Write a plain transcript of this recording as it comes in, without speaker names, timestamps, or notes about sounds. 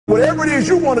Whatever it is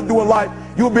you want to do in life,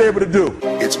 you'll be able to do.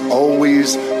 It's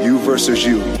always you versus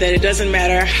you. That it doesn't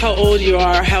matter how old you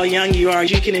are, how young you are,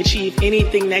 you can achieve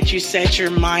anything that you set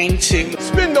your mind to.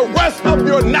 Spend the rest of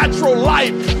your natural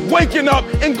life waking up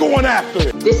and going after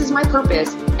it. This is my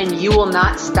purpose, and you will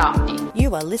not stop me.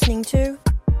 You are listening to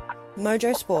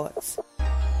Mojo Sports.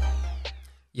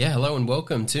 Yeah, hello and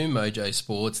welcome to Mojo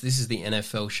Sports. This is the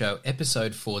NFL Show,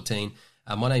 episode 14.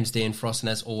 My name's Dan Frost, and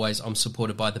as always, I'm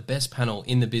supported by the best panel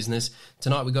in the business.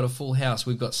 Tonight, we've got a full house.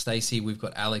 We've got Stacey, we've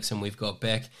got Alex, and we've got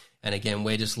Beck. And again,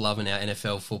 we're just loving our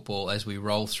NFL football as we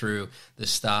roll through the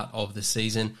start of the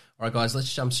season. All right, guys,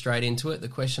 let's jump straight into it. The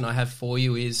question I have for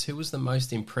you is, who was the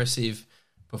most impressive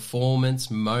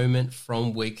performance moment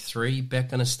from week 3? Beck,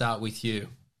 going to start with you.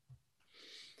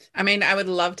 I mean, I would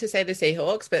love to say the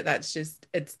Seahawks, but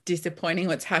it's disappointing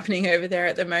what's happening over there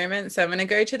at the moment. So I'm going to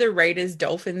go to the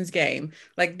Raiders-Dolphins game.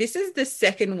 Like, this is the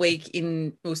second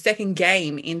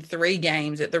game in 3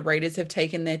 games that the Raiders have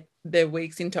taken their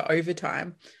weeks into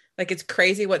overtime. Like, it's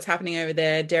crazy what's happening over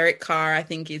there. Derek Carr, I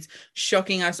think, is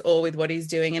shocking us all with what he's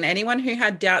doing. And anyone who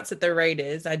had doubts at the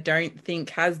Raiders, I don't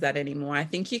think has that anymore. I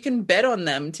think you can bet on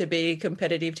them to be a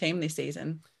competitive team this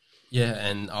season. Yeah,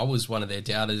 and I was one of their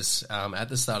doubters at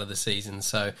the start of the season.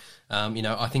 So,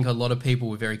 I think a lot of people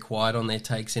were very quiet on their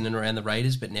takes in and around the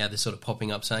Raiders, but now they're sort of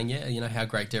popping up saying, yeah, how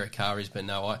great Derek Carr is. But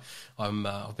no,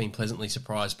 I've been pleasantly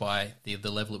surprised by the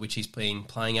level at which he's been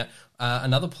playing at.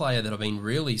 Another player that I've been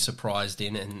really surprised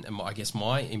in, and I guess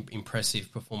my impressive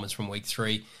performance from week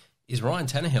 3 is Ryan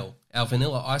Tannehill, our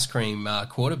vanilla ice cream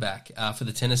quarterback for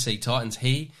the Tennessee Titans.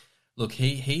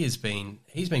 He's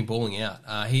been balling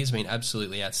out. He has been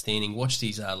absolutely outstanding. Watched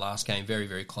his last game very,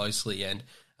 very closely. And,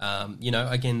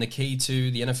 again, the key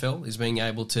to the NFL is being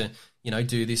able to,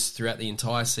 do this throughout the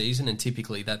entire season. And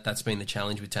typically that's been the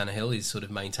challenge with Tannehill, is sort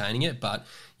of maintaining it. But,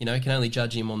 can only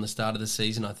judge him on the start of the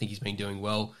season. I think he's been doing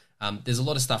well. There's a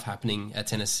lot of stuff happening at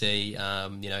Tennessee.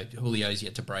 Julio's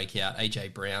yet to break out. A.J.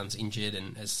 Brown's injured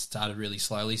and has started really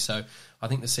slowly. So I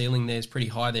think the ceiling there is pretty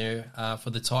high there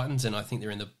for the Titans, and I think they're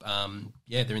in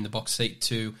the box seat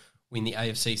to win the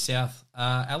AFC South.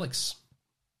 Alex?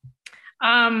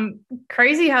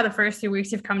 Crazy how the first 2 weeks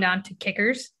have come down to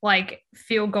kickers. Like,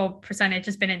 field goal percentage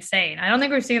has been insane. I don't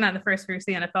think we've seen that the first 3 weeks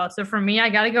of the NFL. So for me, I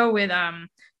got to go with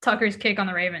Tucker's kick on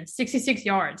the Ravens, 66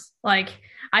 yards. Like,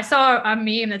 I saw a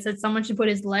meme that said someone should put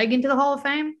his leg into the Hall of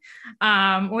Fame,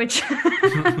 which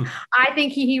I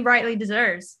think he rightly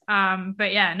deserves.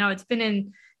 But yeah, no,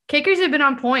 kickers have been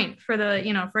on point for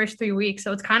the, first 3 weeks.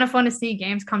 So it's kind of fun to see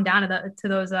games come down to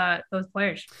those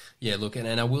players. Yeah, look, and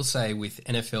I will say with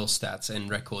NFL stats and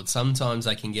records, sometimes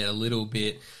they can get a little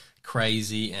bit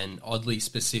crazy and oddly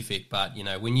specific. But,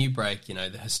 when you break,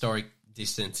 the historic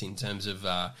distance in terms of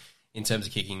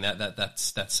kicking,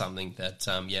 that's something that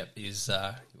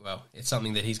it's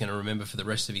something that he's going to remember for the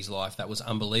rest of his life. That was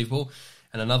unbelievable,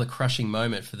 and another crushing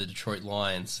moment for the Detroit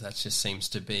Lions. That just seems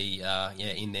to be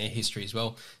in their history as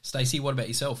well. Stacey, what about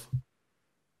yourself?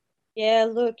 Yeah,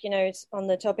 look, it's on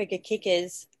the topic of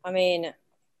kickers. I mean,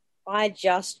 I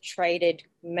just traded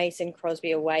Mason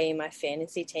Crosby away in my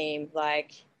fantasy team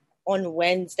on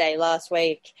Wednesday last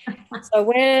week. So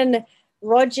when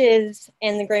Rodgers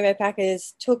and the Green Bay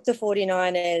Packers took the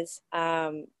 49ers,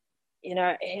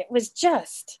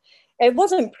 it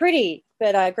wasn't pretty,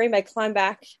 but Green Bay climbed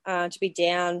back to be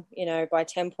down, by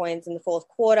 10 points in the fourth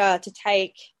quarter to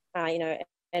take, and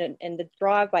the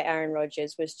drive by Aaron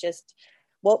Rodgers was just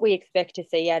what we expect to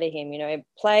see out of him,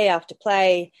 play after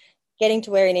play, getting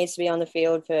to where he needs to be on the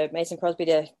field for Mason Crosby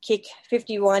to kick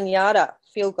 51-yarder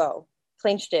field goal,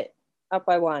 clinched it, up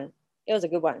by 1. It was a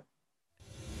good one.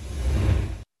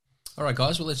 All right,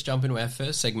 guys, well, let's jump into our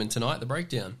first segment tonight, the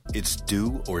breakdown. It's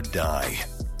do or die.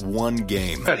 One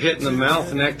game. Got hit in the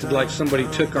mouth and acted like somebody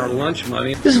took our lunch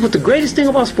money. This is what the greatest thing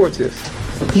about sports is.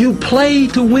 You play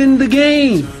to win the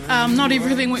game. Not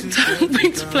everything went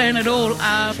to plan at all.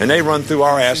 And they run through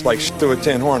our ass like through a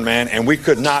tin horn, man, and we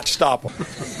could not stop them.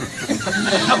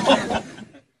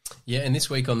 Yeah, and this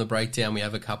week on the breakdown, we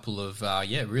have a couple of,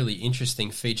 really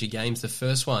interesting feature games. The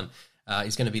first one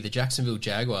is going to be the Jacksonville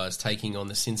Jaguars taking on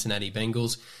the Cincinnati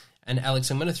Bengals. And Alex,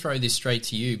 I'm going to throw this straight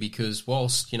to you because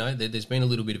whilst, there's been a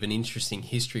little bit of an interesting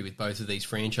history with both of these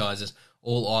franchises,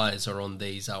 all eyes are on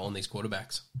these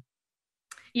quarterbacks.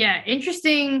 Yeah,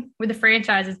 interesting with the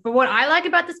franchises. But what I like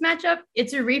about this matchup,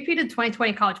 it's a repeat of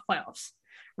 2020 college playoffs,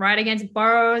 right? Against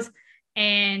Burrows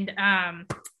and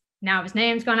now his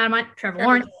name's gone out of my Trevor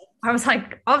Lawrence. I was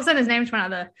like, all of a sudden his name just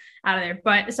went out of there.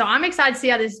 But so I'm excited to see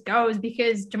how this goes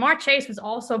because Jamar Chase was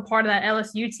also part of that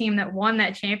LSU team that won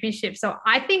that championship. So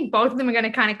I think both of them are going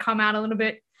to kind of come out a little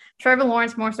bit Trevor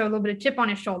Lawrence more so a little bit of chip on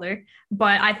his shoulder,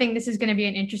 but I think this is going to be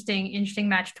an interesting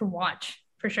match to watch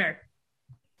for sure.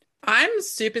 I'm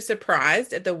super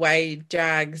surprised at the way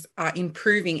Jags are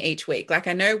improving each week. Like,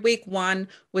 I know week 1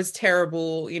 was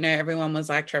terrible. You know, everyone was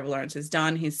like, Trevor Lawrence is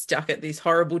done. He's stuck at this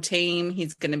horrible team.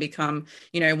 He's going to become,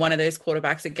 you know, one of those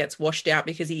quarterbacks that gets washed out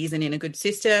because he isn't in a good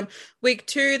system. Week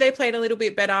 2, they played a little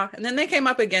bit better. And then they came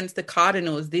up against the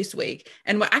Cardinals this week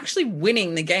and were actually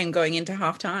winning the game going into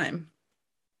halftime.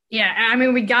 Yeah, I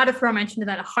mean, we got to throw mention to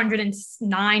that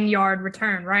 109-yard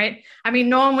return, right? I mean,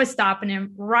 no one was stopping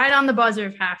him. Right on the buzzer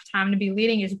of halftime to be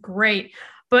leading is great.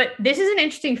 But this is an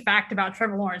interesting fact about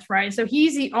Trevor Lawrence, right? So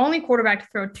he's the only quarterback to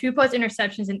throw 2+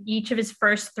 interceptions in each of his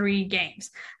first 3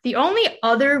 games. The only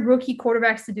other rookie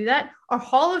quarterbacks to do that are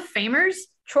Hall of Famers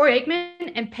Troy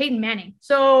Aikman and Peyton Manning.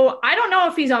 So I don't know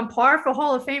if he's on par for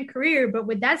Hall of Fame career, but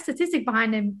with that statistic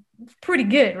behind him, it's pretty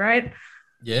good, right?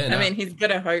 Yeah. No. I mean, he's got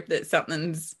to hope that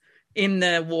something's in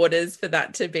the waters for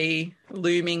that to be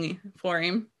looming for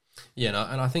him. Yeah, no,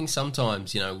 and I think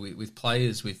sometimes, you know, with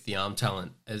players with the arm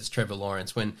talent as Trevor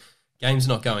Lawrence, when game's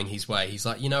not going his way, he's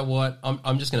like, you know what,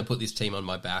 I'm just going to put this team on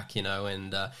my back, you know,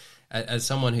 and as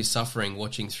someone who's suffering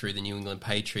watching through the New England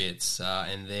Patriots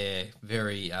and their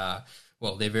very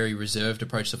reserved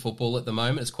approach to football at the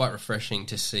moment, it's quite refreshing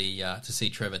to see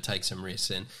Trevor take some risks.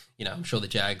 And, you know, I'm sure the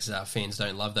Jags fans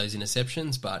don't love those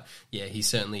interceptions, but yeah, he's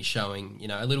certainly showing, you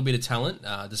know, a little bit of talent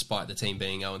despite the team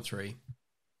being 0-3.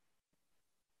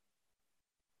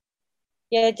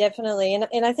 Yeah, definitely.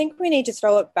 And I think we need to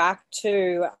throw it back to,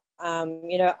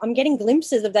 you know, I'm getting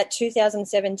glimpses of that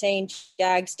 2017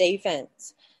 Jags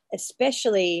defense,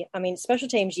 especially, I mean, special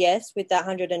teams, yes, with that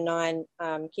 109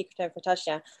 kick return for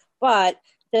touchdown. But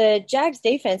the Jags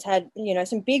defense had, you know,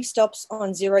 some big stops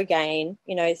on zero gain.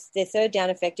 You know, their third down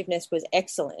effectiveness was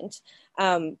excellent.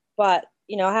 But,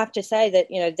 you know, I have to say that,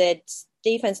 you know, their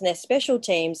defense and their special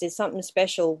teams is something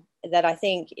special that I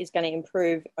think is going to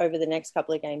improve over the next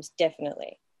couple of games,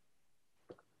 definitely.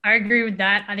 I agree with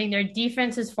that. I think their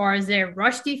defense, as far as their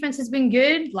rush defense, has been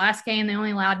good. Last game, they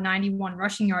only allowed 91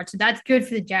 rushing yards. So that's good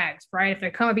for the Jags, right? If they're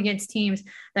coming up against teams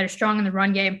that are strong in the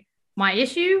run game. My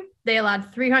issue, they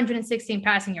allowed 316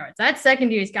 passing yards. That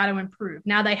secondary's got to improve.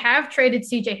 Now, they have traded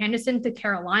C.J. Henderson to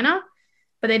Carolina,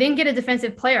 but they didn't get a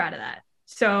defensive player out of that.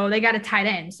 So they got a tight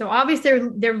end. So obviously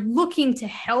they're looking to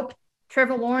help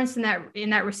Trevor Lawrence in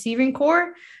that receiving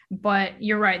core. But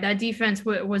you're right, that defense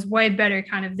was way better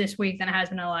kind of this week than it has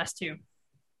been in the last 2.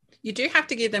 You do have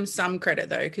to give them some credit,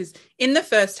 though, because in the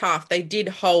first half, they did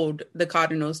hold the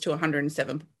Cardinals to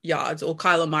 107 yards or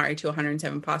Kyler Murray to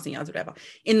 107 passing yards, whatever,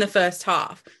 in the first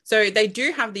half. So they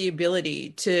do have the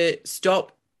ability to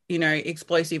stop, you know,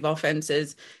 explosive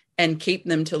offenses and keep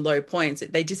them to low points.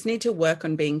 They just need to work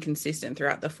on being consistent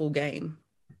throughout the full game.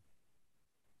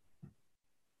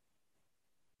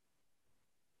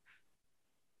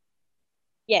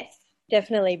 Yes,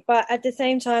 definitely. But at the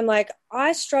same time, like,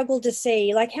 I struggle to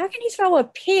see, like, how can you throw a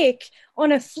pick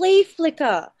on a flea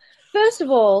flicker? First of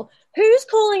all, who's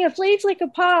calling a flea flicker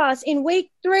pass in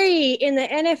week 3 in the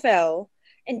NFL?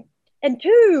 And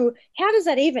 2, how does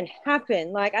that even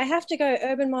happen? Like, I have to go,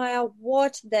 Urban Meyer,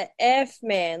 what the F,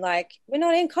 man? Like, we're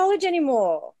not in college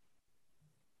anymore.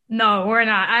 No, we're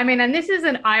not. I mean, and this is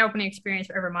an eye-opening experience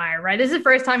for Urban Meyer, right? This is the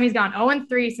first time he's gone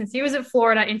 0-3 since he was at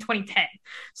Florida in 2010.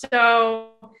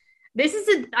 So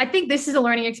I think this is a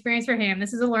learning experience for him.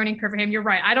 This is a learning curve for him. You're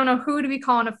right. I don't know who to be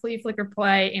calling a flea flicker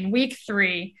play in week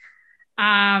 3. But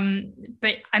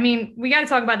I mean, we got to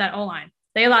talk about that O-line.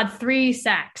 They allowed 3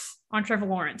 sacks on Trevor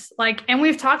Lawrence. Like, and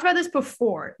we've talked about this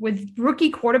before with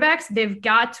rookie quarterbacks. They've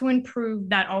got to improve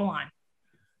that O-line.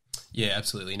 Yeah,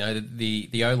 absolutely. No,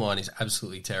 the O-line is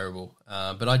absolutely terrible.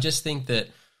 But I just think that,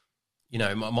 you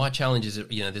know, my challenge is,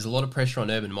 you know, there's a lot of pressure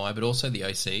on Urban Meyer, but also the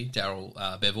OC, Darrell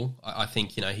Bevel. I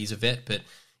think, you know, he's a vet, but,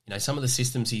 you know, some of the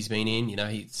systems he's been in, you know,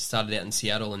 he started out in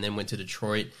Seattle and then went to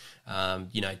Detroit.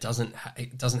 You know, it doesn't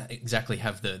exactly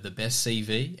have the best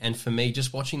CV. And for me,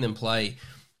 just watching them play,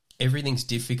 everything's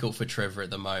difficult for Trevor at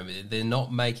the moment. They're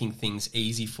not making things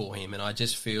easy for him, and I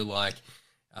just feel like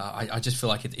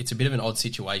it's a bit of an odd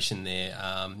situation there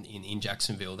in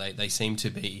Jacksonville. They seem to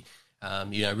be,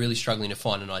 you know, really struggling to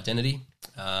find an identity,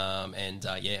 and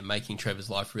making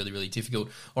Trevor's life really, really difficult.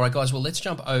 All right, guys, well, let's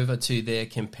jump over to their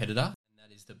competitor, and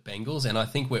that is the Bengals. And I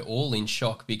think we're all in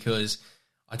shock because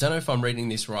I don't know if I'm reading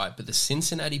this right, but the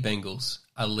Cincinnati Bengals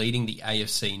are leading the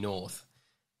AFC North.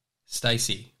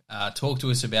 Stacey, talk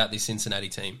to us about this Cincinnati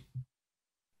team.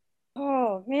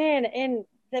 Oh, man, and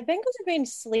the Bengals have been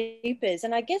sleepers,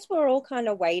 and I guess we're all kind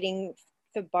of waiting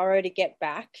for Burrow to get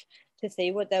back to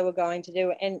see what they were going to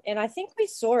do. And I think we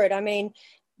saw it. I mean,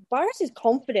 Burrows is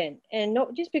confident, and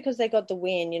not just because they got the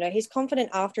win. He's confident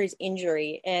after his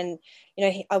injury. And,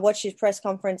 I watched his press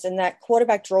conference, and that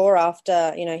quarterback draw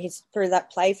after, he's through that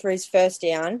play for his first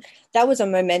down, that was a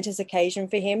momentous occasion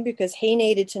for him because he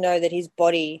needed to know that his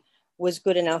body was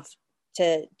good enough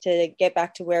to get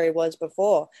back to where he was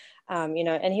before,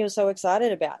 and he was so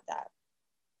excited about that.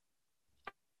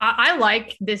 I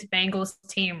like this Bengals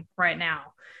team right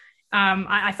now.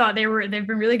 I thought they've been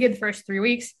really good the first 3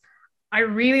 weeks. I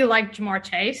really like Jamar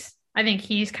Chase. I think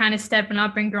he's kind of stepping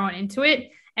up and growing into it.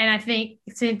 And I think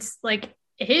since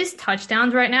his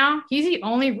touchdowns right now, he's the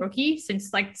only rookie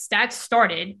since stats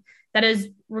started that has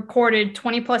recorded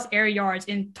 20 plus air yards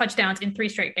in touchdowns in 3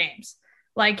 straight games.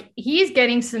 He's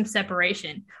getting some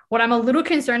separation. What I'm a little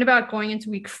concerned about going into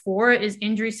week 4 is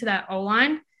injuries to that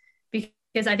O-line,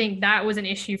 because I think that was an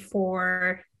issue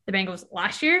for the Bengals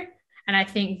last year. And I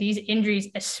think these injuries,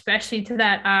 especially to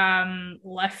that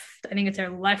left, I think it's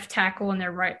their left tackle and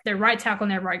their right tackle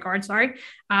and their right guard.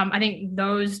 I think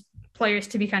those players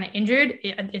to be kind of injured,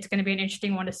 it's going to be an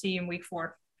interesting one to see in week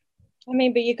 4.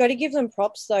 But you got to give them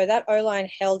props, though. That O-line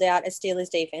held out a Steelers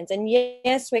defense. And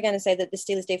yes, we're going to say that the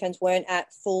Steelers defense weren't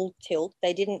at full tilt.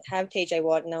 They didn't have TJ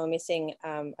Watt, and they were missing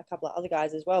a couple of other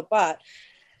guys as well. But,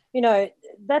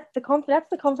 that's the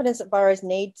confidence that Burrows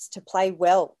needs to play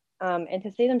well. And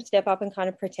to see them step up and kind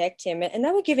of protect him. And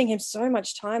they were giving him so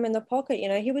much time in the pocket.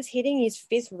 He was hitting his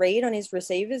 5th read on his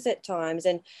receivers at times.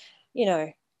 And,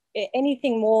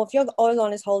 anything more, if your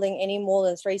O-line is holding any more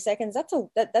than 3 seconds,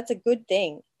 that's a good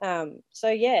thing. I'm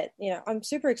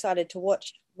super excited to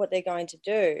watch what they're going to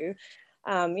do.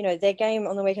 Their game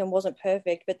on the weekend wasn't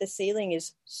perfect, but the ceiling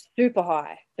is super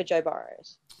high for Joe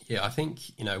Burrows. Yeah, I think,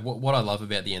 what I love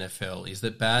about the NFL is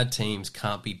that bad teams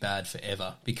can't be bad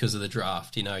forever because of the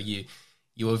draft. You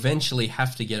eventually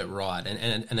have to get it right.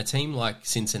 And a team like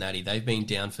Cincinnati, they've been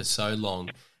down for so long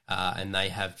and they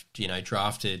have,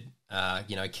 drafted,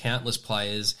 countless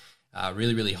players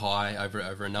really, really high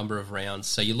over a number of rounds.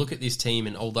 So you look at this team,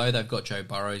 and although they've got Joe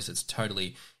Burrows, it's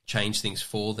totally changed things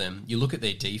for them. You look at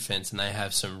their defense, and they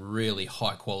have some really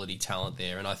high quality talent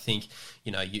there. And I think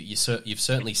you've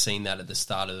certainly seen that at the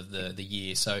start of the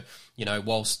year. So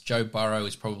whilst Joe Burrow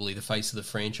is probably the face of the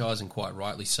franchise, and quite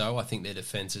rightly so, I think their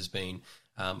defense has been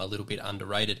a little bit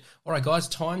underrated. All right, guys,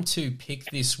 time to pick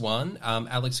this one.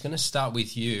 Alex, going to start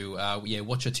with you.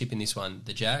 What's your tip in this one?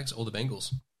 The Jags or the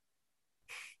Bengals?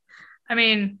 I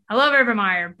love Urban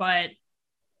Meyer, but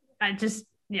I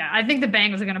think the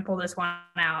Bengals are going to pull this one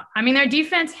out. Their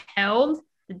defense held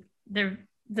the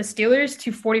Steelers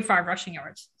to 45 rushing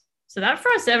yards. So that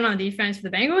front 7 on the defense for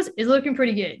the Bengals is looking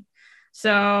pretty good.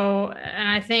 So, and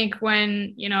I think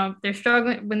when, they're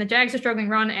struggling, when the Jags are struggling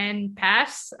run and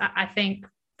pass, I think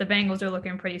the Bengals are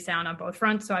looking pretty sound on both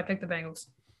fronts. So I picked the Bengals.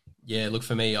 Yeah, look,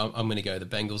 for me, I'm going to go the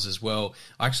Bengals as well.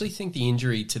 I actually think the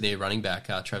injury to their running back,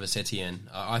 Travis Etienne,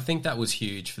 I think that was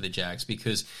huge for the Jags,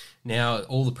 because now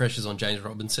all the pressure's on James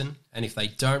Robinson, and if they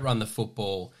don't run the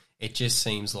football, it just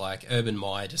seems like Urban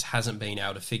Meyer just hasn't been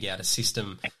able to figure out a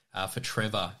system for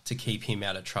Trevor to keep him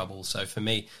out of trouble. So for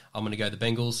me, I'm going to go the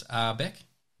Bengals. Beck?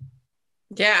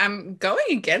 Yeah, I'm going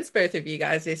against both of you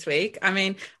guys this week.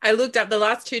 I looked up the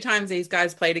last 2 times these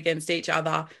guys played against each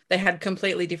other. They had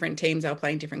completely different teams. They were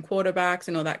playing different quarterbacks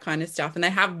and all that kind of stuff. And they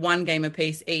have 1 game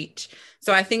apiece each.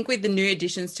 So I think with the new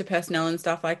additions to personnel and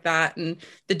stuff like that, and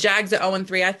the Jags are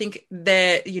 0-3, I think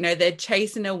they're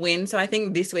chasing a win. So I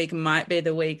think this week might be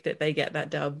the week that they get that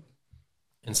dub.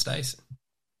 And Stacey?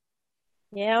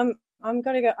 Yeah, I'm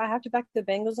going to go. I have to back the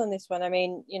Bengals on this one.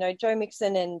 Joe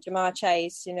Mixon and Jamar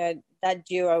Chase, that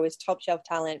duo is top shelf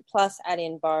talent, plus add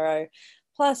in Burrow.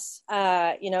 Plus,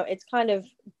 it's kind of,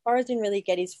 Burrows didn't really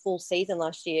get his full season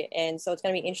last year. And so it's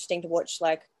going to be interesting to watch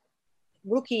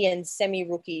rookie and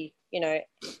semi-rookie, edge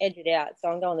it out. So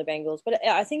I'm going the Bengals. But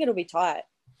I think it'll be tight.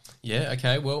 Yeah,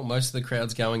 okay. Well, most of the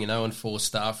crowd's going an 0-4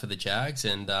 start for the Jags.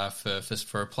 And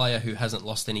for a player who hasn't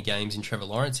lost any games in Trevor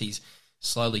Lawrence, he's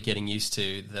slowly getting used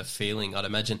to the feeling, I'd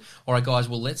imagine. All right, guys,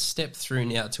 well, let's step through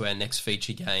now to our next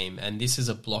feature game, and this is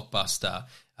a blockbuster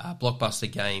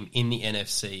game in the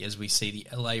NFC as we see the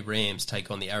LA Rams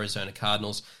take on the Arizona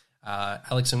Cardinals.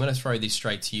 Alex, I'm going to throw this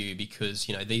straight to you because,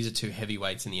 these are 2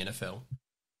 heavyweights in the NFL.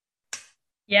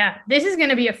 Yeah, this is going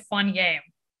to be a fun game.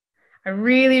 I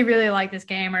really, really like this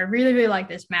game. I really, really like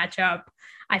this matchup.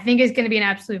 I think it's going to be an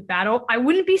absolute battle. I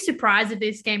wouldn't be surprised if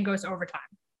this game goes overtime.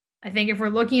 I think if we're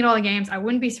looking at all the games, I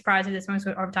wouldn't be surprised if this one goes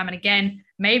overtime. And again,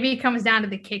 maybe it comes down to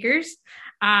the kickers.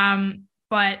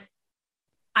 But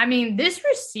this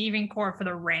receiving core for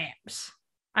the Rams,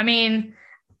 they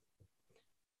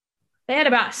had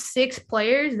about 6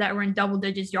 players that were in double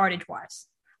digits yardage wise.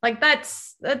 Like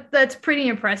that's pretty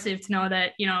impressive to know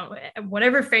that, you know,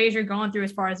 whatever phase you're going through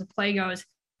as far as the play goes,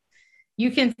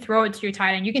 you can throw it to your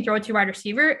tight end, you can throw it to your wide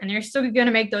receiver, and they're still going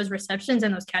to make those receptions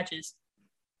and those catches.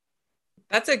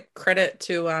 That's a credit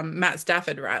to Matt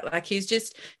Stafford, right? Like he's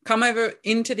just come over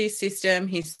into this system.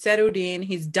 He's settled in.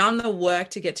 He's done the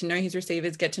work to get to know his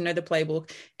receivers, get to know the playbook,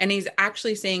 and he's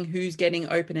actually seeing who's getting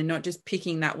open and not just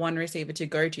picking that one receiver to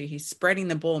go to. He's spreading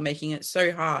the ball, making it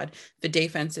so hard for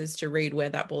defenses to read where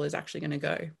that ball is actually going to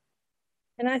go.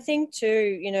 And I think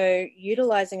too, you know,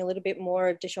 utilizing a little bit more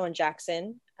of Deshaun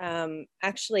Jackson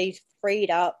actually freed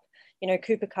up, you know,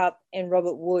 Cooper Kupp and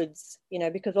Robert Woods, you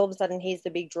know, because all of a sudden he's the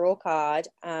big draw card,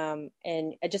 and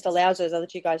it just allows those other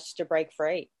two guys to break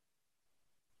free.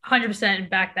 100%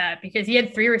 back that, because he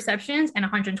had 3 receptions and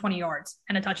 120 yards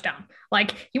and a touchdown.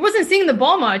 Like he wasn't seeing the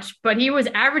ball much, but he was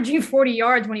averaging 40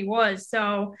 yards when he was.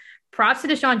 So props to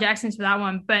Deshaun Jackson for that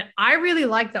one. But I really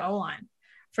like the O-line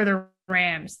for the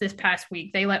Rams this past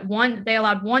week. They allowed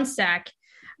 1 sack.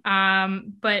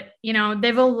 But you know,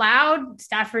 they've allowed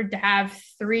Stafford to have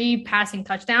 3 passing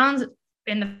touchdowns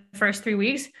in the first 3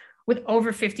 weeks with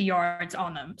over 50 yards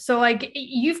on them. So like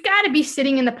you've got to be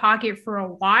sitting in the pocket for a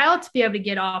while to be able to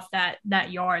get off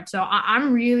that yard. So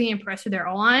I'm really impressed with their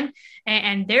O-line,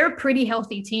 and they're a pretty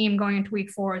healthy team going into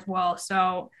week 4 as well.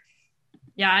 So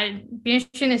yeah, it'd be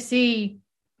interesting to see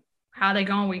how they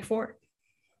go in week 4.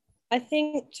 I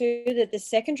think too that the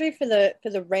secondary for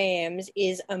the Rams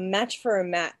is a match for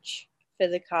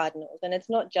the Cardinals, and it's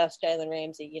not just Jalen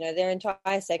Ramsey. You know, their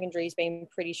entire secondary has been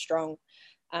pretty strong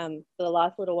for the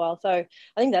last little while. So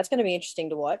I think that's going to be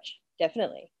interesting to watch,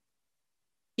 definitely.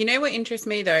 You know what interests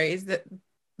me though is that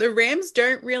the Rams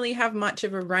don't really have much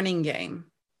of a running game,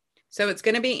 so it's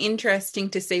going to be interesting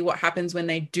to see what happens when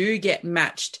they do get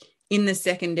matched in the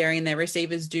secondary and their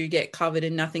receivers do get covered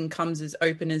and nothing comes as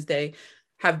open as they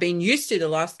have been used to the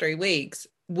last 3 weeks.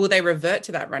 Will they revert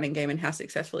to that running game, and how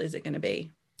successful is it going to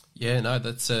be? Yeah, no,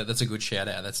 that's a good shout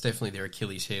out. That's definitely their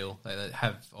Achilles heel. They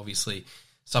have obviously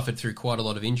suffered through quite a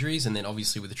lot of injuries, and then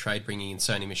obviously with the trade bringing in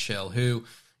Sony Michel, who,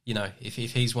 you know, if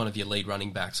he's one of your lead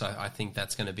running backs, I think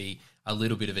that's going to be a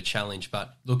little bit of a challenge.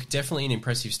 But look, definitely an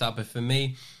impressive start. But for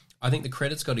me, I think the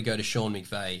credit's got to go to Sean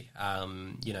McVay.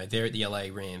 You know, they're at the LA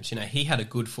Rams. You know, he had a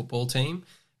good football team,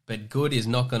 but good is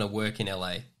not going to work in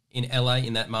LA. In LA,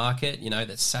 in that market, you know,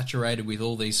 that's saturated with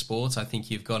all these sports, I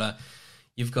think you've got to,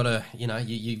 you know,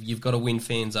 you've got to win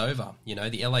fans over. You know,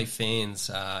 the LA fans,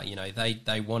 you know,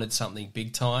 they wanted something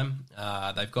big time.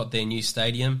 They've got their new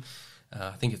stadium.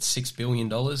 I think it's $6 billion.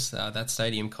 That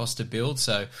stadium cost to build.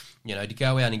 So, you know, to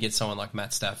go out and get someone like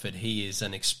Matt Stafford, he is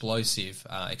an explosive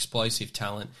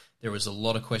talent. There was a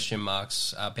lot of question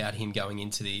marks about him going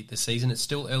into the season. It's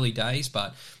still early days,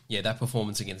 but yeah, that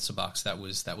performance against the Bucs, that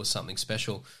was something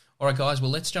special. All right, guys, well,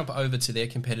 let's jump over to their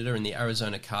competitor in the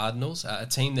Arizona Cardinals, a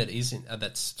team that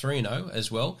that's 3-0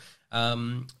 as well.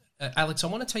 Alex, I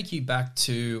want to take you back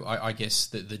to, I guess,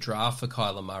 the draft for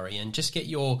Kyler Murray and just get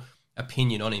your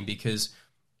opinion on him because,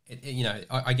 you know,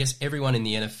 I guess everyone in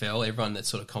the NFL, everyone that's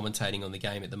sort of commentating on the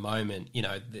game at the moment, you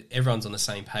know, everyone's on the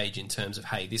same page in terms of,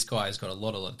 hey, this guy has got a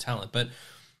lot of talent. But,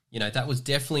 you know, that was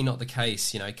definitely not the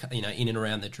case, you know, in and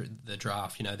around the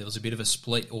draft. You know, there was a bit of a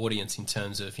split audience in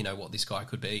terms of, you know, what this guy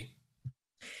could be.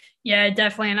 Yeah,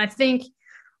 definitely. And I think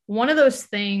one of those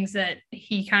things that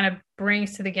he kind of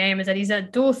brings to the game is that he's a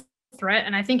dual threat.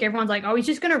 And I think everyone's like, oh, he's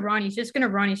just going to run. He's just going to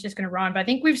run. He's just going to run. But I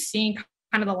think we've seen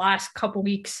kind of the last couple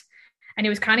weeks, and it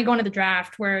was kind of going to the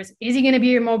draft, whereas is he going to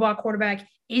be a mobile quarterback?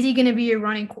 Is he going to be is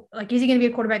he going to be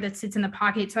a quarterback that sits in the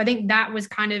pocket? So I think that was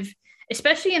kind of,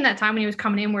 especially in that time when he was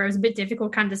coming in where it was a bit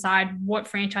difficult to kind of decide what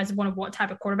franchise wanted what type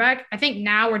of quarterback. I think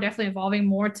now we're definitely evolving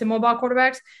more to mobile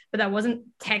quarterbacks, but that wasn't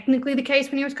technically the case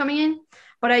when he was coming in.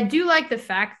 But I do like the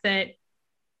fact that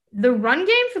the run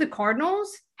game for the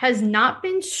Cardinals has not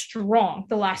been strong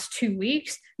the last 2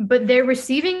 weeks, but their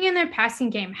receiving and their passing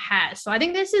game has. So I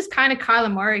think this is kind of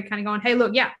Kyler Murray kind of going, hey,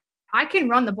 look, yeah, I can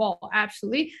run the ball,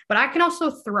 absolutely, but I can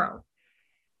also throw.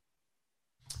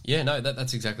 Yeah, no,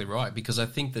 that's exactly right, because I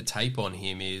think the tape on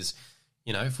him is,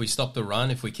 you know, if we stop the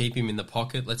run, if we keep him in the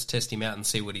pocket, let's test him out and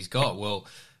see what he's got. Well,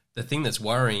 the thing that's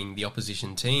worrying the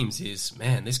opposition teams is,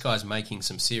 man, this guy's making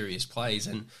some serious plays,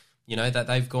 and, you know, that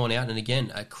they've gone out, and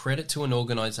again, a credit to an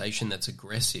organization that's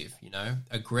aggressive. You know,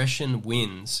 aggression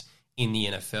wins in the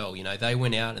NFL. You know, they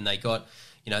went out and they got,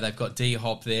 you know, they've got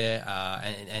D-Hop there,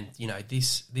 and you know,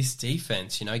 this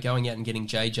defense, you know, going out and getting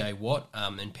J.J. Watt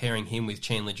and pairing him with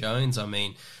Chandler Jones. I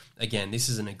mean, again, this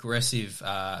is an aggressive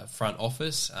front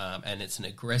office, and it's an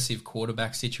aggressive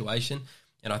quarterback situation.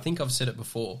 And I think I've said it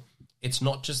before, it's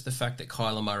not just the fact that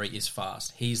Kyler Murray is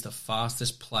fast. He's the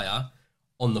fastest player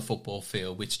on the football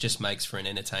field, which just makes for an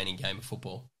entertaining game of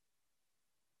football.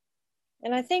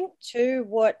 And I think too,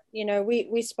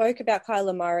 we spoke about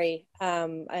Kyler Murray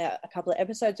a couple of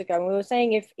episodes ago, and we were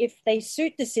saying if they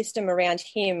suit the system around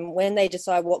him when they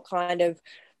decide what kind of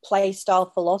play style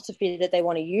philosophy that they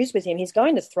want to use with him, he's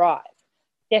going to thrive,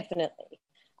 definitely.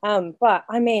 But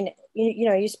I mean,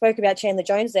 you spoke about Chandler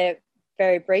Jones there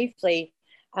very briefly,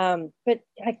 but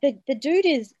like the dude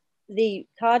is the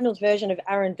Cardinals version of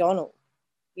Aaron Donald.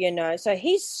 So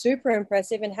he's super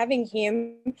impressive, and having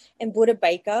him and Buda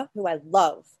Baker, who I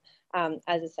love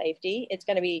as a safety, it's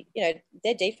going to be,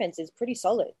 their defense is pretty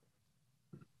solid.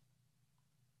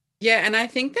 Yeah, and I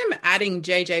think them adding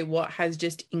JJ Watt has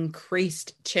just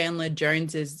increased Chandler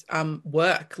Jones's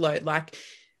workload. Like,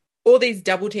 all these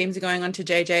double teams are going on to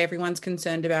JJ. Everyone's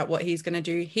concerned about what he's going to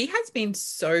do. He has been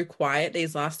so quiet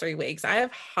these last 3 weeks. I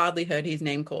have hardly heard his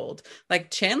name called. Like,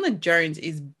 Chandler Jones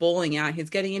is balling out. He's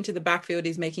getting into the backfield.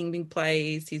 He's making big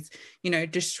plays. He's,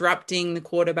 disrupting the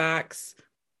quarterbacks.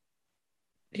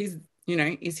 He's,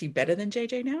 is he better than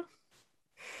JJ now?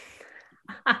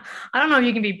 I don't know if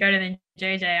you can be better than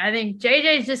JJ. I think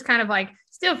JJ is just kind of like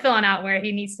still filling out where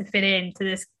he needs to fit into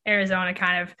this Arizona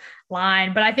kind of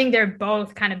line. But I think they're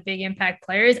both kind of big impact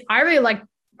players. I really like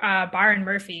Byron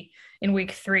Murphy in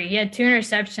week 3. He had 2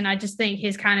 interceptions. I just think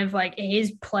his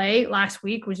play last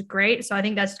week was great. So I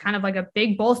think that's kind of like a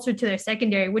big bolster to their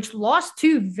secondary, which lost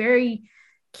 2 very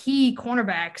key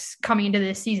cornerbacks coming into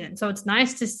this season. So it's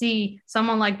nice to see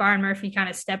someone like Byron Murphy kind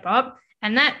of step up.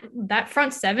 And that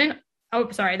front seven,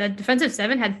 that defensive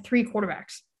 7 had 3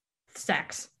 quarterbacks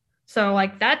sacks. So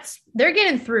like they're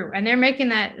getting through and they're making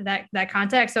that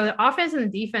contact. So the offense and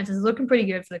the defense is looking pretty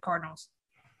good for the Cardinals.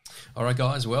 All right,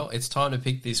 guys. Well, it's time to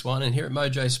pick this one. And here at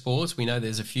Mojo Sports, we know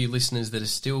there's a few listeners that are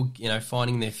still,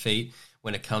 finding their feet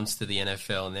when it comes to the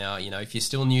NFL. Now, if you're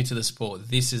still new to the sport,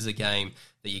 this is a game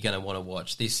that you're going to want to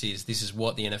watch. This is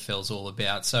what the NFL is all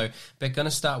about. So, Beck, going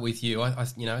to start with you.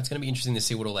 It's going to be interesting to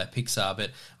see what all our picks are, but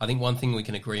I think one thing we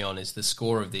can agree on is the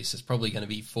score of this is probably going to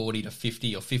be 40 to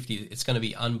 50 or 50. It's going to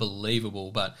be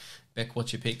unbelievable. But, Beck,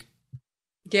 what's your pick?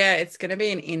 Yeah, it's going to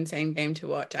be an insane game to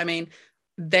watch. I mean,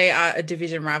 they are a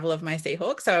division rival of my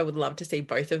Seahawks, so I would love to see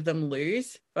both of them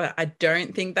lose, but I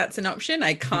don't think that's an option.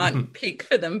 I can't pick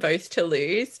for them both to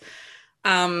lose.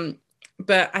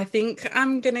 But I think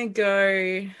I'm going to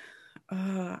go,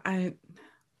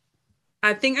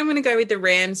 I think I'm going to go with the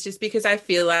Rams just because I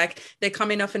feel like they're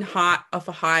coming off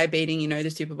a high beating, the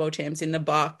Super Bowl champs in the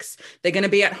Bucs. They're going to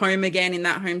be at home again in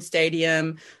that home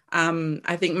stadium.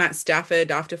 I think Matt Stafford,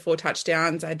 after 4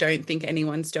 touchdowns, I don't think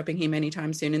anyone's stopping him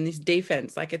anytime soon in this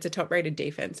defense. Like, it's a top-rated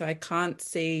defense, so I can't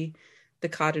see the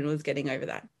Cardinals getting over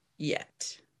that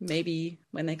yet. Maybe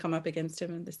when they come up against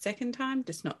him the second time,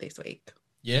 just not this week.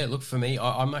 Yeah, look, for me,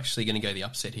 I'm actually going to go the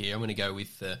upset here. I'm going to go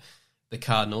with the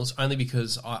Cardinals, only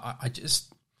because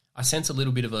I sense a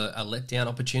little bit of a letdown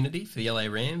opportunity for the LA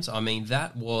Rams. I mean,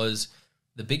 that was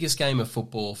the biggest game of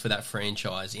football for that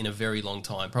franchise in a very long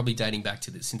time, probably dating back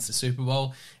to since the Super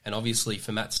Bowl. And obviously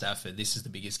for Matt Stafford, this is the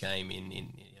biggest game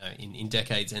in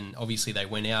decades. And obviously they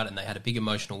went out and they had a big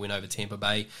emotional win over Tampa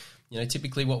Bay.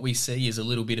 Typically what we see is a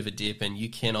little bit of a dip, and you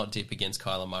cannot dip against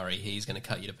Kyler Murray. He's going to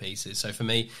cut you to pieces. So for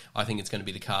me, I think it's going to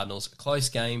be the Cardinals. Close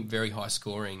game, very high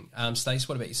scoring. Stace,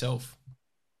 what about yourself?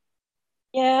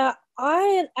 Yeah,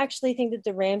 I actually think that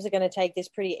the Rams are going to take this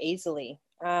pretty easily.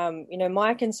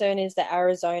 My concern is the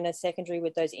Arizona secondary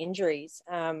with those injuries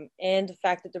and the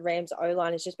fact that the Rams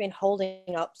O-line has just been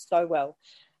holding up so well.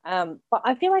 But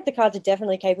I feel like the Cards are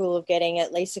definitely capable of getting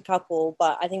at least a couple,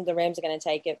 but I think the Rams are going to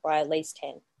take it by at least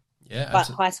 10. Yeah, but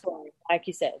high scoring, like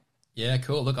you said. Yeah,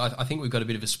 cool. Look, I think we've got a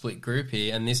bit of a split group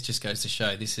here, and this just goes to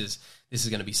show this is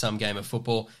going to be some game of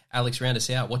football. Alex, round us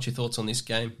out. What's your thoughts on this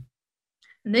game?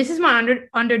 This is my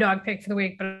underdog pick for the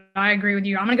week, but I agree with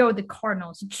you. I'm going to go with the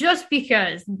Cardinals just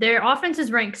because their offense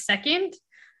is ranked 2nd.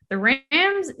 The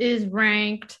Rams is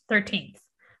ranked 13th.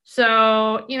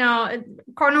 So,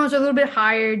 Cardinals are a little bit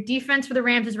higher. Defense for the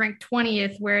Rams is ranked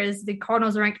 20th, whereas the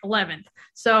Cardinals are ranked 11th.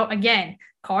 So, again,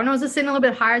 Cardinals are sitting a little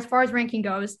bit higher as far as ranking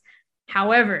goes.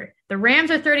 However, the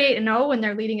Rams are 38-0 when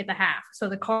they're leading at the half. So,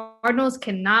 the Cardinals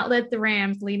cannot let the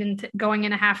Rams lead going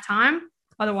into halftime.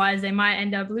 Otherwise, they might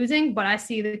end up losing. But I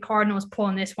see the Cardinals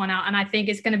pulling this one out, and I think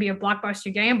it's going to be a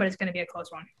blockbuster game, but it's going to be a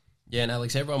close one. Yeah, and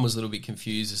Alex, everyone was a little bit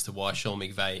confused as to why Sean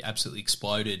McVay absolutely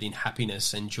exploded in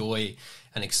happiness and joy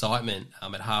and excitement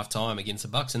at halftime against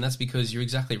the Bucs, and that's because you're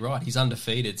exactly right. He's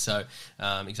undefeated, so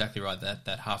exactly right.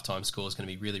 That halftime score is going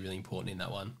to be really, really important in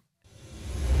that one.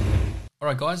 All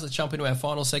right, guys, let's jump into our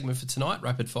final segment for tonight,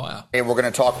 Rapid Fire. Hey, we're going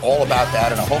to talk all about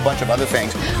that and a whole bunch of other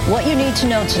things. What you need to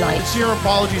know tonight. Sincere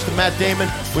apologies to Matt Damon.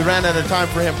 We ran out of time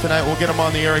for him tonight. We'll get him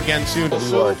on the air again soon.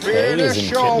 Oh,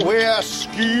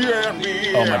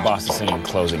 my boss is saying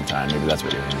closing time. Maybe that's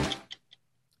what you're hearing.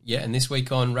 Yeah, and this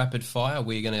week on Rapid Fire,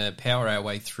 we're going to power our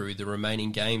way through the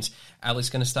remaining games. Alex,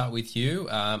 going to start with you.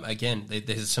 Again,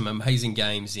 there's some amazing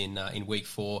games in week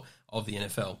 4 of the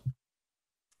NFL.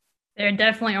 There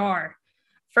definitely are.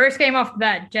 First game off the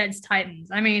bat, Jets-Titans.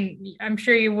 I mean, I'm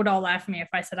sure you would all laugh at me if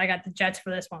I said I got the Jets for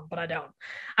this one, but I don't.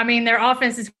 I mean, their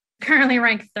offense is currently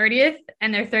ranked 30th,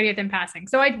 and they're 30th in passing.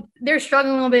 So they're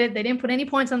struggling a little bit. They didn't put any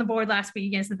points on the board last week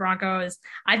against the Broncos.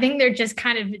 I think they're just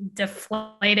kind of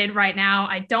deflated right now.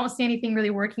 I don't see anything really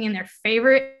working in their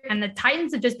favor, and the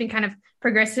Titans have just been kind of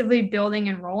progressively building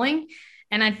and rolling.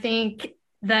 And I think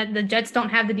that the Jets don't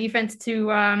have the defense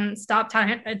to stop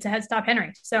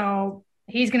Henry. So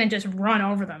he's going to just run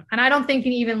over them. And I don't think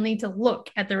you even need to look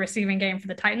at the receiving game for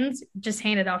the Titans. Just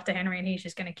hand it off to Henry, and he's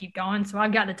just going to keep going. So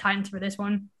I've got the Titans for this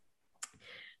one.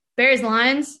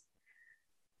 Bears-Lions.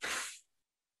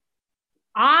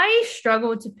 I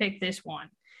struggled to pick this one.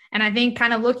 And I think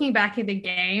kind of looking back at the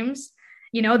games,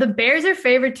 the Bears are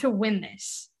favored to win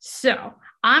this. So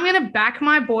I'm going to back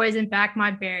my boys and back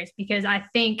my Bears because I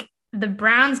think the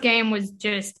Browns game was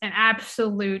just an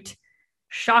absolute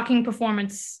shocking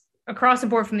performance across the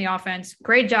board from the offense.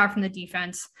 Great job from the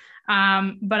defense.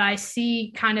 But I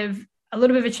see kind of a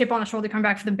little bit of a chip on the shoulder come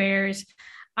back for the Bears.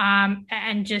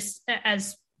 And just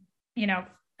as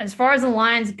far as the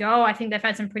Lions go, I think they've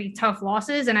had some pretty tough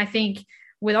losses. And I think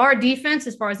with our defense,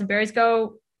 as far as the Bears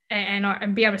go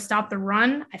and be able to stop the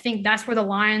run, I think that's where the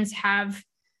Lions have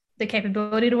the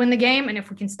capability to win the game. And if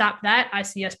we can stop that, I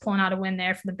see us pulling out a win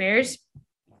there for the Bears.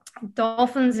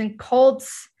 Dolphins and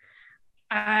Colts.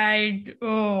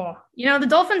 The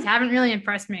Dolphins haven't really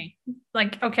impressed me.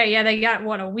 They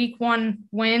got a week 1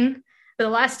 win, but the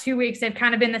last 2 weeks they've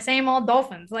kind of been the same old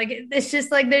Dolphins. It's just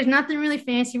there's nothing really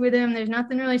fancy with them. There's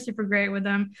nothing really super great with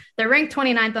them. They're ranked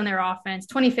 29th on their offense,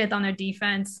 25th on their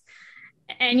defense.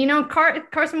 And,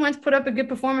 Carson Wentz put up a good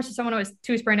performance for someone who has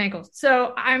 2 sprained ankles.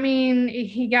 So, I mean,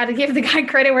 you got to give the guy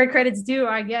credit where credit's due,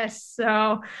 I guess.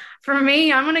 So, for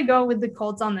me, I'm going to go with the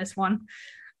Colts on this one.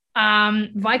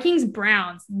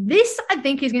 Vikings-Browns. This, I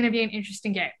think, is going to be an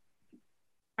interesting game.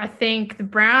 I think the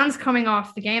Browns coming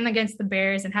off the game against the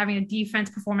Bears and having a defense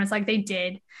performance like they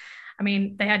did. I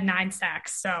mean, they had 9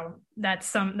 sacks, so that's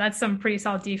some pretty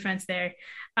solid defense there.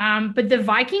 But the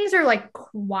Vikings are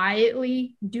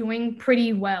quietly doing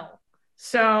pretty well.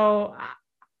 So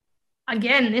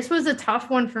again, this was a tough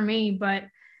one for me, but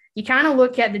you kind of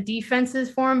look at the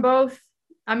defenses for them both.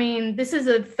 I mean, this is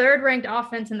a 3rd-ranked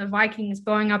offense in the Vikings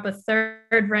going up a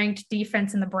 3rd-ranked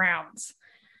defense in the Browns.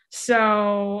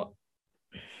 So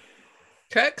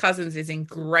Kirk Cousins is in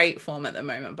great form at the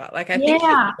moment, but I think he's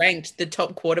ranked the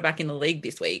top quarterback in the league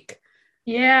this week.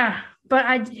 Yeah, but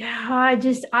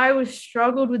I was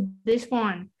struggled with this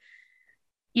one.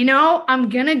 I'm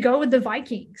going to go with the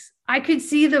Vikings. I could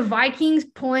see the Vikings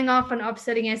pulling off an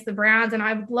upset against the Browns, and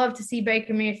I would love to see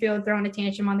Baker Mayfield throwing a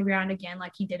tantrum on the ground again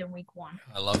like he did in week 1.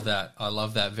 I love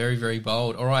that. Very, very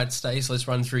bold. All right, Stace, let's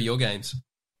run through your games.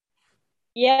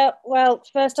 Yeah, well,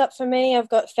 first up for me, I've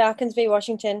got Falcons v.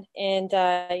 Washington. And,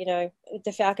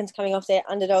 the Falcons coming off their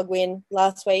underdog win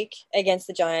last week against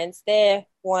the Giants. They're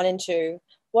 1-2.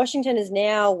 Washington is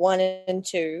now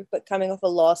 1-2, but coming off a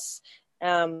loss.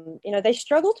 They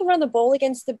struggled to run the ball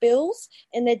against the Bills,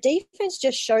 and their defense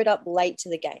just showed up late to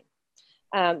the game.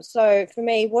 So for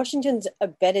me, Washington's a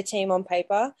better team on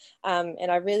paper,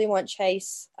 and I really want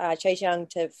Chase Young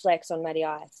to flex on Matty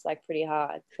Ice pretty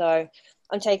hard. So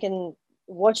I'm taking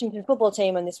Washington football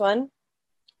team on this one.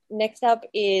 Next up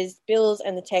is Bills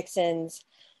and the Texans.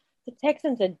 The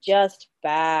Texans are just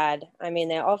bad. I mean,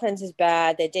 their offense is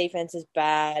bad. Their defense is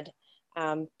bad.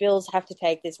 Bills have to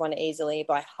take this one easily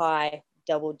by high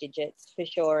double digits for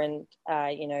sure. And,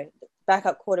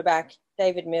 backup quarterback,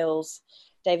 David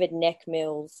Neck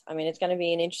Mills. I mean, it's going to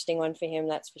be an interesting one for him,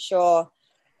 that's for sure.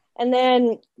 And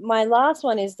then my last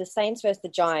one is the Saints versus the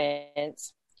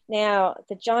Giants. Now,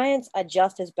 the Giants are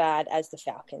just as bad as the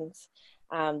Falcons.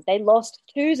 They lost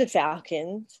to the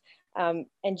Falcons, and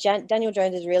Daniel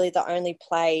Jones is really the only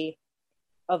play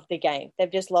of the game.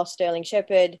 They've just lost Sterling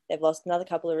Shepard. They've lost another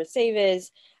couple of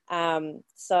receivers. And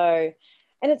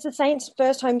it's the Saints'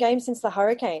 first home game since the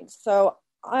Hurricanes. So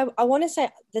I want to say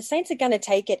the Saints are going to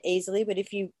take it easily, but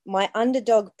my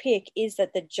underdog pick is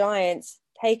that the Giants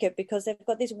take it because they've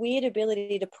got this weird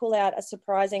ability to pull out a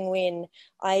surprising win,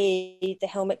 i.e. the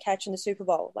helmet catch in the Super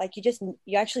Bowl.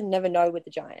 You actually never know with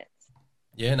the Giants.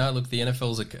 Yeah, no, look, the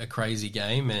NFL's a crazy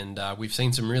game, and we've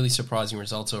seen some really surprising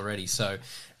results already. So,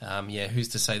 who's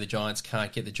to say the Giants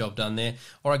can't get the job done there?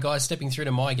 All right, guys, stepping through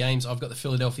to my games, I've got the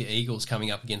Philadelphia Eagles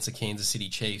coming up against the Kansas City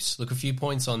Chiefs. Look, a few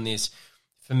points on this.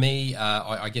 For me,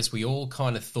 I guess we all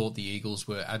kind of thought the Eagles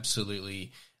were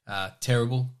absolutely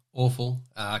terrible, awful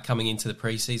coming into the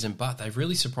preseason, but they've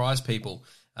really surprised people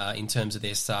in terms of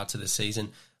their start to the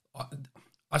season.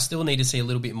 I still need to see a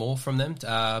little bit more from them,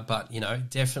 but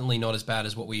definitely not as bad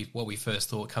as what we first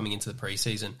thought coming into the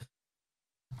preseason.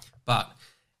 But,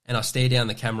 and I stare down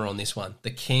the camera on this one, the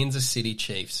Kansas City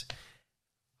Chiefs.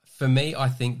 For me, I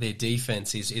think their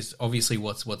defense is obviously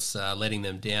what's letting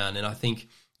them down, and I think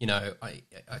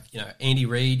Andy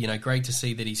Reid, great to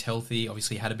see that he's healthy.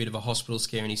 Obviously, had a bit of a hospital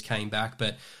scare and he's came back.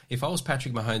 But if I was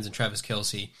Patrick Mahomes and Travis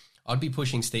Kelce, I'd be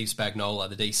pushing Steve Spagnuolo,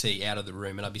 the DC, out of the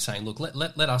room, and I'd be saying, look,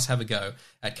 let us have a go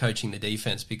at coaching the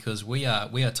defense, because we are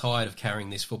tired of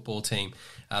carrying this football team.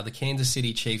 The Kansas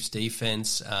City Chiefs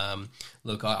defense,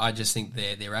 I just think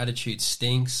their attitude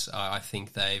stinks. I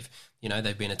think they've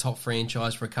been a top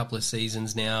franchise for a couple of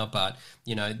seasons now, but,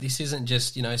 this isn't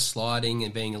just, sliding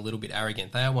and being a little bit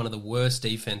arrogant. They are one of the worst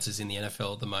defenses in the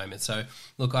NFL at the moment. So,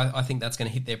 look, I think that's going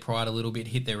to hit their pride a little bit,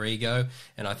 hit their ego,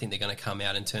 and I think they're going to come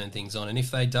out and turn things on. And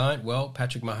if they don't, well,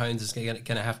 Patrick Mahomes is going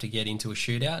to have to get into a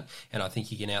shootout, and I think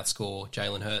he can outscore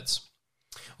Jalen Hurts.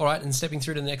 All right, and stepping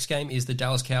through to the next game is the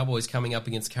Dallas Cowboys coming up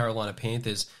against Carolina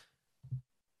Panthers.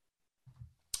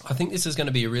 I think this is going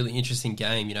to be a really interesting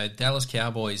game. Dallas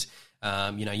Cowboys,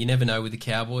 you never know with the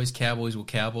Cowboys. Cowboys will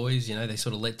Cowboys. They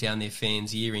sort of let down their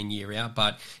fans year in, year out.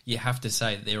 But you have to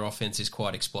say that their offense is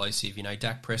quite explosive.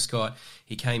 Dak Prescott,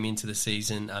 he came into the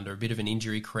season under a bit of an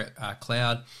injury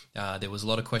cloud. There was a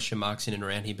lot of question marks in and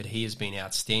around him, but he has been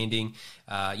outstanding.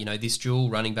 This dual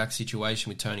running back situation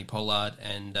with Tony Pollard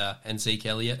and Zeke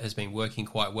Elliott has been working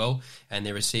quite well, and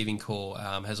their receiving core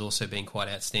has also been quite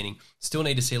outstanding. Still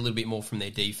need to see a little bit more from their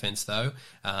defense, though.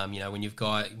 When you've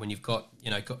got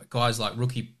guys like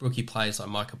rookie players like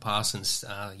Micah Parsons,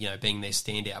 being their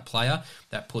standout player,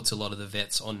 that puts a lot of the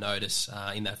vets on notice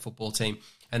in that football team.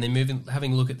 And then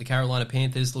having a look at the Carolina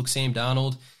Panthers, look, Sam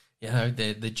Darnold,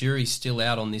 the jury's still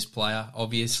out on this player.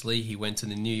 Obviously, he went to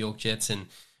the New York Jets, and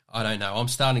I don't know. I'm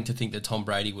starting to think that Tom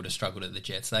Brady would have struggled at the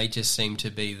Jets. They just seem to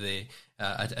be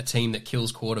a team that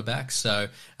kills quarterbacks. So,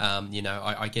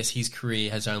 I guess his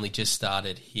career has only just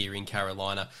started here in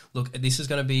Carolina. Look, this is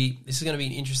going to be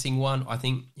an interesting one. I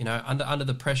think, under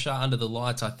the pressure, under the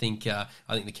lights, I think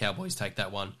the Cowboys take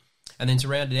that one. And then to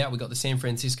round it out, we've got the San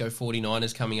Francisco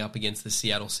 49ers coming up against the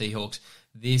Seattle Seahawks.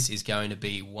 This is going to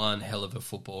be one hell of a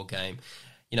football game.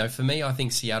 For me, I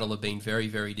think Seattle have been very,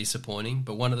 very disappointing.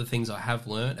 But one of the things I have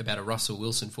learned about a Russell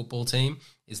Wilson football team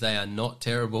is they are not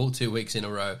terrible 2 weeks in a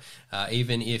row.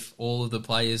 Even if all of the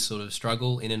players sort of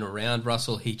struggle in and around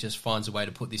Russell, he just finds a way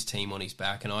to put this team on his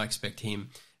back, and I expect him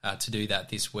to do that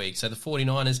this week. So the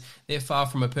 49ers, they're far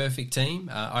from a perfect team.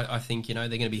 I think, they're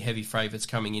going to be heavy favourites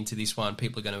coming into this one.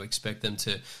 People are going to expect them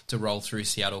to roll through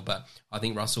Seattle, but I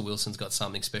think Russell Wilson's got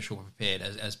something special prepared,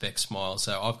 as Beck smiles.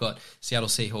 So I've got Seattle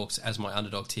Seahawks as my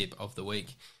underdog tip of the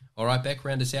week. All right, Beck,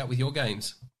 round us out with your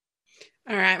games.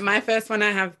 All right, my first one, I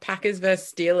have Packers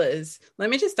versus Steelers. Let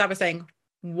me just start by saying,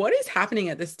 what is happening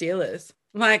at the Steelers?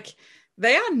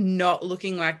 They are not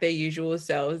looking like their usual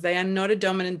selves. They are not a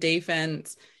dominant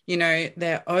defense.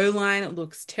 Their O-line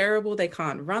looks terrible. They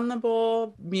can't run the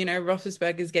ball.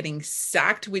 Roethlisberger's getting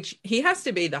sacked, which he has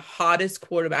to be the hardest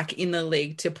quarterback in the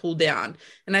league to pull down.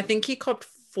 And I think he copped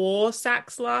 4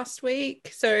 sacks last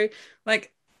week. So,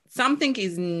 something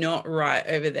is not right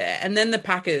over there. And then the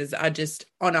Packers are just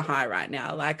on a high right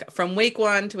now. From week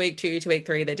 1 to week 2 to week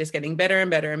 3, they're just getting better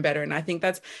and better and better. And I think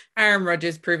that's Aaron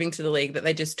Rodgers proving to the league that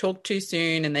they just talked too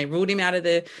soon, and they ruled him out of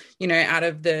the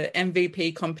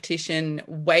MVP competition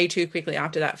way too quickly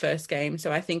after that first game.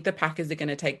 So I think the Packers are going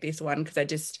to take this one, because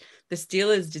the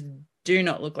Steelers just do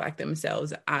not look like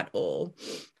themselves at all.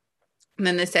 And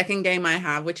then the second game I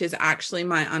have, which is actually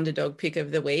my underdog pick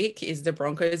of the week, is the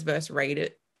Broncos versus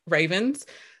Ravens.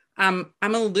 I'm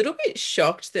a little bit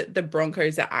shocked that the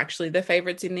Broncos are actually the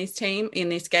favorites in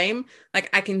this game.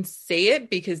 I can see it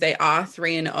because they are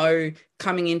 3-0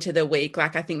 coming into the week. I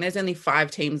think there's only 5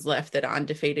 teams left that are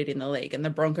undefeated in the league, and the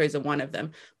Broncos are one of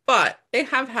them. But they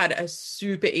have had a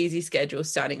super easy schedule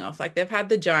starting off. They've had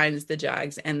the Giants, the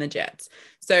Jags, and the Jets.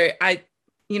 So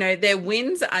their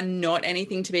wins are not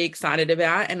anything to be excited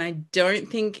about, and I don't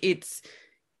think it's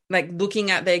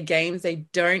looking at their games, they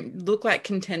don't look like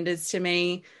contenders to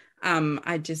me.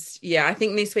 I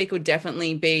think this week will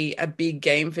definitely be a big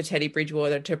game for Teddy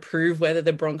Bridgewater to prove whether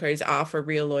the Broncos are for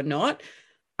real or not.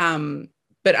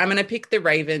 But I'm going to pick the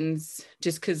Ravens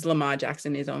just because Lamar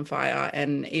Jackson is on fire,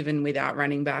 and even without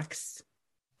running backs,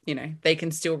 you know, they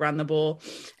can still run the ball,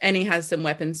 and he has some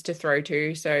weapons to throw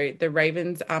to. So the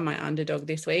Ravens are my underdog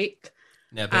this week.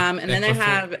 Now,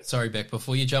 Beck, sorry, Beck,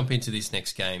 before you jump into this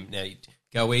next game, now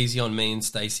go easy on me and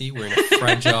Stacey. We're in a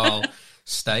fragile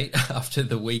state after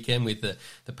the weekend with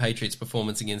the Patriots'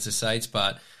 performance against the Saints,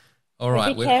 but all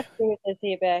right, we're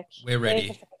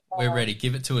ready. We're ready.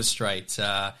 Give it to us straight.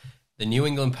 The New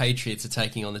England Patriots are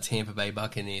taking on the Tampa Bay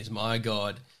Buccaneers. My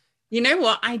God. You know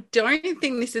what? I don't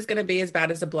think this is going to be as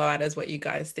bad as a blowout as what you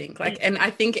guys think. And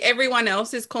I think everyone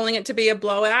else is calling it to be a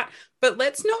blowout, but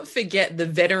let's not forget the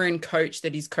veteran coach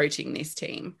that is coaching this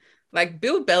team. Like,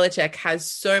 Bill Belichick has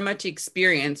so much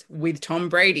experience with Tom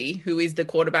Brady, who is the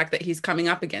quarterback that he's coming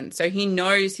up against. So he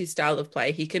knows his style of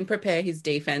play. He can prepare his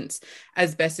defense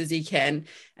as best as he can.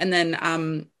 And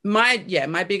then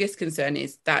my biggest concern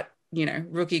is that, you know,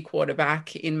 rookie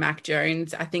quarterback in Mac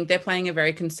Jones. I think they're playing a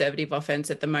very conservative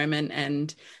offense at the moment,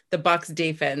 and the Bucs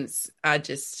defense I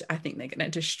think they're going to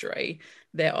destroy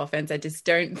their offense. I just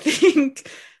don't think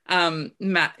I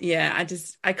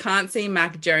can't see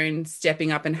Mac Jones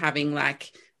stepping up and having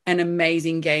like an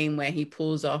amazing game where he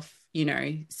pulls off, you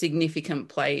know, significant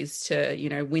plays to, you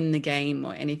know, win the game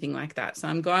or anything like that. So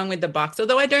I'm going with the Bucs,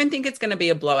 although I don't think it's going to be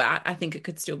a blowout. I think it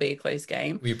could still be a close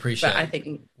game. We appreciate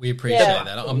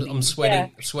that. I'm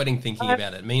sweating thinking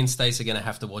about it. Me and Stacey are going to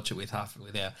have to watch it with our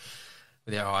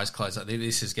eyes closed.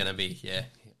 This is going to be,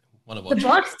 want to watch. The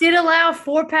Bucs did allow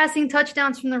 4 passing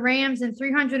touchdowns from the Rams and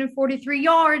 343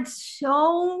 yards.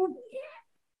 So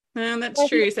that's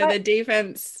true. So the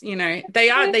defense, you know,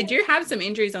 they do have some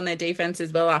injuries on their defense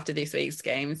as well after this week's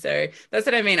game. So that's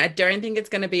what I mean. I don't think it's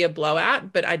going to be a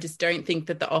blowout, but I just don't think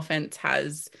that the offense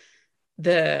has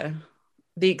the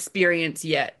experience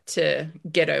yet to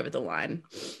get over the line.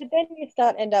 But then you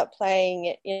end up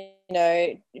playing, you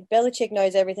know, Belichick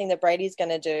knows everything that Brady's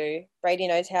going to do. Brady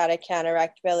knows how to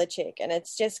counteract Belichick, and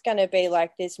it's just going to be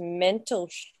like this mental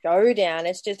showdown.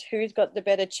 It's just who's got the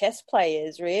better chess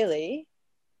players, really.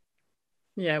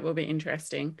 Yeah, it will be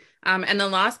interesting. And the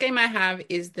last game I have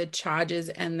is the Chargers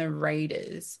and the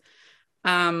Raiders.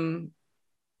 The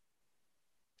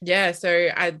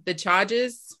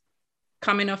Chargers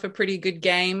coming off a pretty good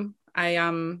game.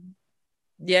 I'm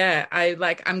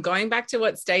going back to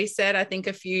what Stace said, I think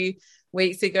a few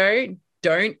weeks ago.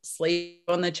 Don't sleep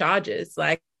on the Chargers.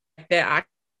 Like, they're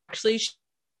actually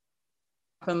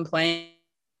playing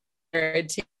a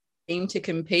team to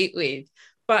compete with.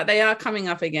 But they are coming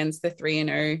up against the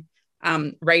 3-0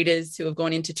 Raiders, who have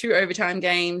gone into 2 overtime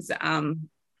games.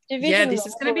 This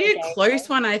is going to be a close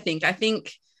one, I think. I don't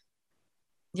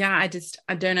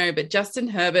know. But Justin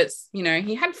Herbert's, you know,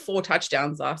 he had 4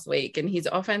 touchdowns last week, and his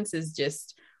offense is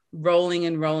just rolling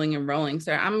and rolling and rolling.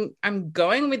 So I'm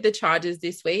going with the Chargers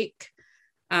this week.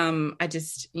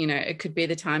 It could be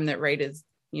the time that Raiders,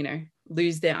 you know,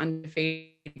 lose their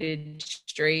undefeated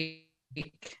streak,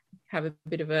 have a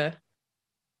bit of a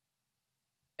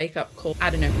wake-up call. I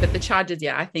don't know. But the Chargers,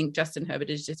 I think Justin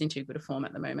Herbert is just in too good a form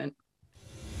at the moment.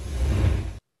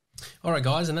 All right,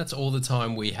 guys, and that's all the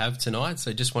time we have tonight.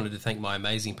 So just wanted to thank my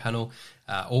amazing panel,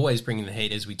 always bringing the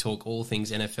heat as we talk all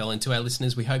things NFL. And to our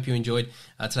listeners, we hope you enjoyed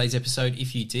today's episode.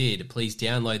 If you did, please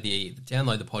download the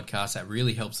podcast. That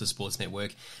really helps the Sports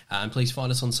Network. And please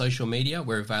find us on social media.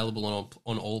 We're available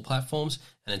on all platforms.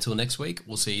 And until next week,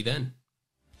 we'll see you then.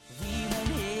 We won't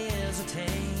hesitate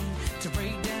to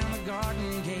break down the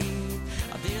garden gate.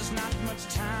 There's not much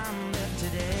time left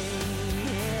today.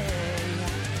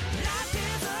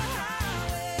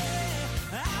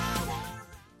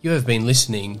 You have been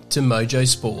listening to Mojo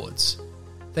Sports.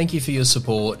 Thank you for your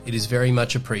support. It is very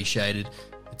much appreciated.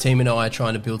 The team and I are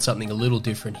trying to build something a little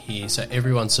different here, so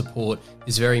everyone's support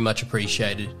is very much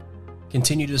appreciated.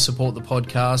 Continue to support the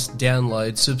podcast,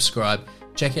 download, subscribe,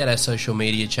 check out our social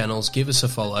media channels, give us a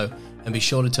follow, and be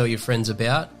sure to tell your friends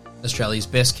about Australia's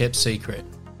best kept secret.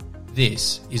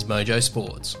 This is Mojo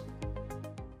Sports.